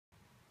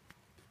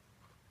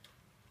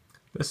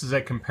This is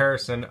a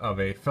comparison of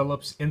a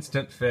Philips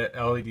InstantFit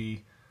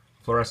LED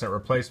fluorescent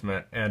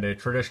replacement and a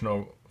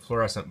traditional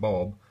fluorescent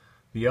bulb.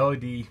 The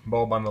LED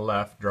bulb on the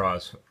left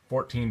draws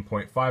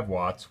 14.5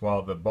 watts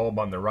while the bulb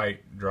on the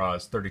right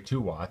draws 32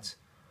 watts.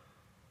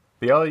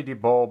 The LED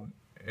bulb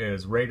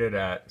is rated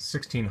at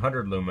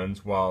 1600 lumens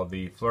while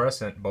the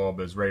fluorescent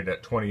bulb is rated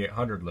at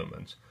 2800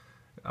 lumens.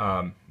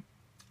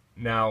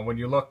 Now when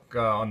you look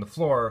on the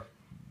floor,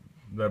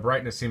 the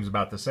brightness seems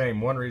about the same.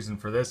 One reason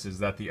for this is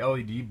that the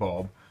LED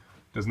bulb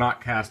does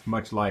not cast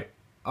much light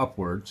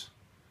upwards,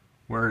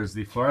 whereas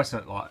the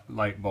fluorescent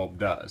light bulb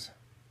does.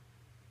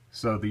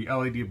 So the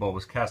LED bulb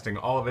is casting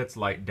all of its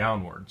light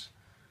downwards.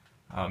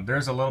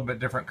 There's a little bit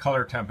different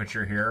color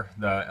temperature here.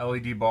 The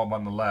LED bulb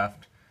on the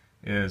left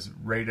is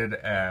rated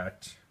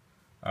at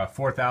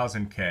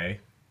 4000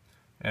 K,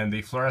 and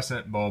the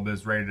fluorescent bulb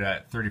is rated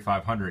at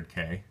 3500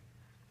 K.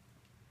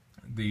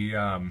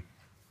 The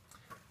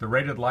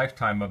rated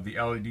lifetime of the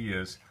LED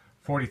is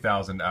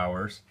 40,000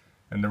 hours,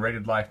 and the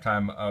rated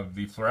lifetime of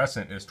the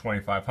fluorescent is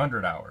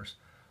 2,500 hours.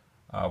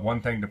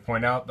 One thing to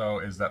point out though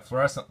is that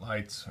fluorescent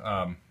lights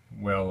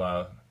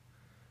will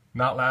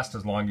not last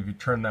as long if you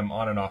turn them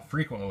on and off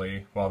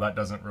frequently, while that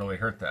doesn't really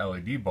hurt the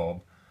LED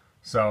bulb.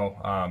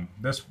 So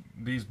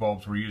these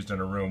bulbs were used in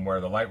a room where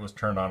the light was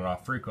turned on and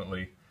off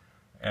frequently,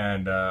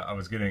 and I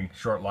was getting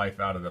short life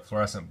out of the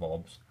fluorescent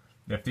bulbs.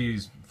 If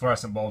these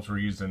fluorescent bulbs were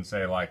used in,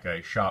 say, like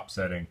a shop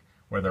setting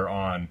where they're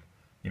on,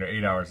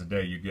 8 hours a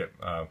day,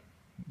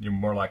 you're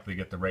more likely to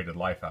get the rated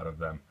life out of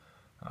them.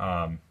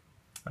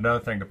 Another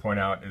thing to point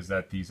out is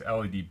that these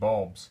LED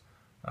bulbs,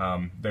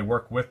 they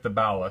work with the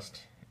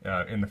ballast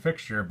in the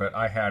fixture, but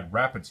I had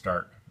rapid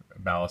start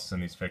ballasts in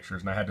these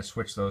fixtures, and I had to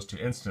switch those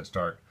to instant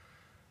start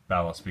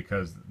ballast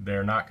because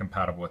they're not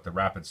compatible with the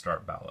rapid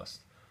start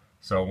ballast.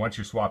 So once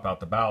you swap out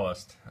the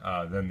ballast,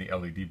 then the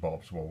LED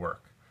bulbs will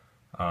work.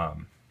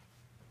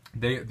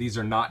 These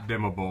are not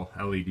dimmable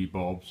LED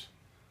bulbs,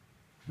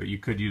 but you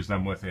could use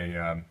them with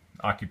a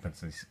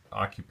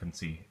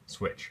occupancy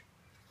switch.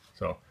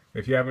 So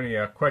if you have any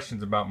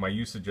questions about my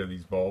usage of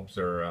these bulbs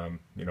or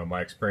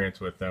my experience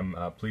with them,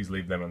 please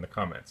leave them in the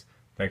comments.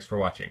 Thanks for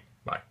watching.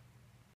 Bye.